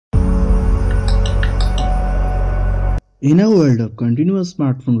In a world of continuous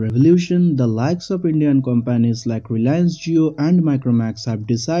smartphone revolution, the likes of Indian companies like Reliance Jio and Micromax have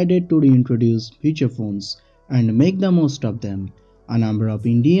decided to reintroduce feature phones and make the most of them. A number of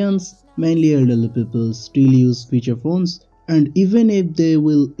Indians, mainly elderly people, still use feature phones, and even if they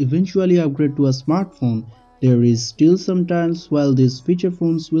will eventually upgrade to a smartphone, there is still some time while these feature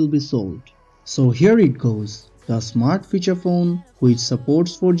phones will be sold. So here it goes. The smart feature phone, which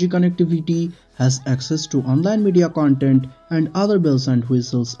supports 4G connectivity, has access to online media content and other bells and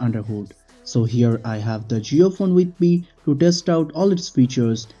whistles under hood. So here I have the Jio phone with me to test out all its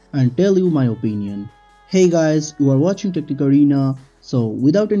features and tell you my opinion. Hey guys, you are watching TECHNICARENA, so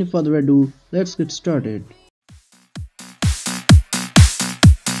without any further ado, let's get started.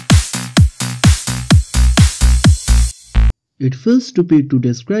 It feels stupid to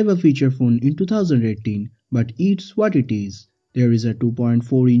describe a feature phone in 2018, but it's what it is. There is a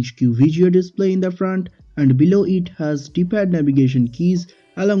 2.4-inch QVGA display in the front, and below it has D-pad navigation keys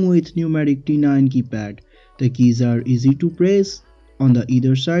along with numeric T9 keypad. The keys are easy to press. On the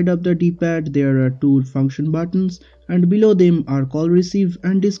either side of the D-pad there are two function buttons, and below them are call receive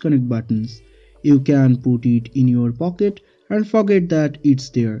and disconnect buttons. You can put it in your pocket and forget that it's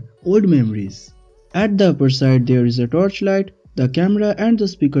there. Old memories. At the upper side there is a torchlight. The camera and the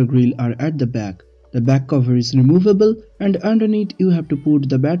speaker grill are at the back. The back cover is removable, and underneath you have to put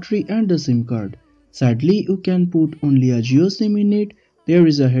the battery and the SIM card. Sadly, you can put only a Jio SIM in it. There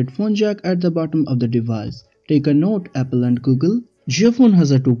is a headphone jack at the bottom of the device. Take a note, Apple and Google. Jio phone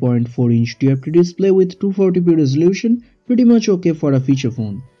has a 2.4-inch TFT display with 240p resolution, pretty much okay for a feature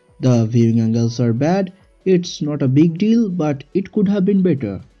phone. The viewing angles are bad. It's not a big deal, but it could have been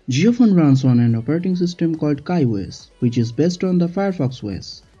better. Jio phone runs on an operating system called LIKE.COMMENT.SHARE, which is based on the Firefox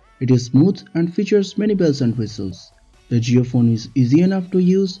OS. It is smooth and features many bells and whistles. The Jio phone is easy enough to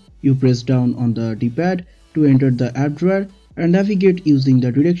use. You press down on the D-pad to enter the app drawer and navigate using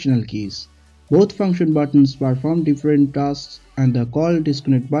the directional keys. Both function buttons perform different tasks, and the call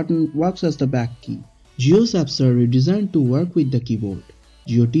disconnect button works as the back key. Jio's apps are redesigned to work with the keyboard.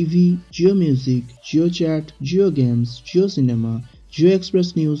 Jio TV, Jio Music, Jio Chat, Jio Games, Jio Cinema, Jio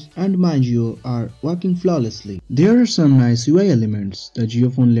Express News and My Jio are working flawlessly. There are some nice UI elements. The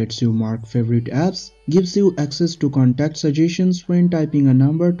Jio phone lets you mark favorite apps, gives you access to contact suggestions when typing a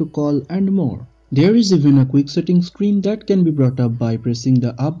number to call, and more. There is even a quick setting screen that can be brought up by pressing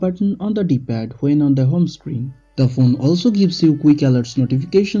the up button on the D-pad when on the home screen. The phone also gives you quick alerts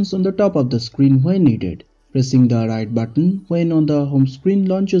notifications on the top of the screen when needed. Pressing the right button when on the home screen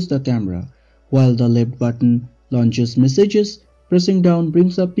launches the camera, while the left button launches messages. Pressing down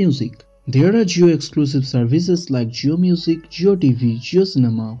brings up music. There are Jio exclusive services like Jio Music, Jio TV, Jio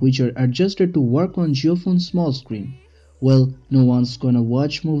Cinema, which are adjusted to work on Jio phone's small screen. Well, no one's gonna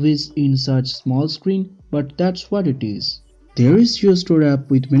watch movies in such small screen, but that's what it is. There is Jio Store app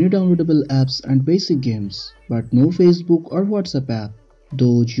with many downloadable apps and basic games, but no Facebook or WhatsApp app,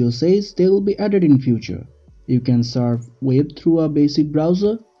 though Jio says they will be added in future. You can surf web through a basic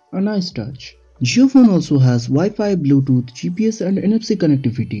browser, a nice touch. Jio phone also has Wi-Fi, Bluetooth, GPS and NFC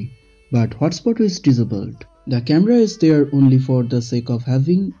connectivity, but hotspot is disabled. The camera is there only for the sake of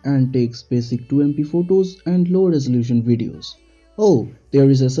having and takes basic 2MP photos and low resolution videos. Oh, there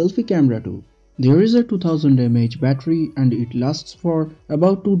is a selfie camera too. There is a 2000 mAh battery and it lasts for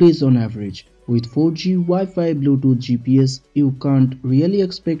about 2 days on average. With 4G, Wi-Fi, Bluetooth, GPS, you can't really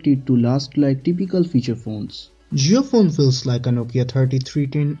expect it to last like typical feature phones. Jio phone feels like a Nokia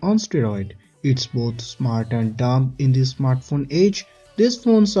 3310 on steroid. It's both smart and dumb in this smartphone age. This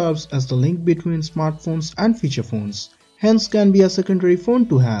phone serves as the link between smartphones and feature phones, hence can be a secondary phone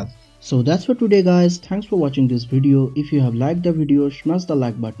to have. So that's for today guys, thanks for watching this video. If you have liked the video, smash the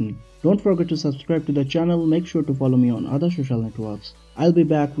like button. Don't forget to subscribe to the channel, make sure to follow me on other social networks. I'll be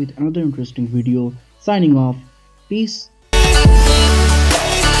back with another interesting video. Signing off, peace.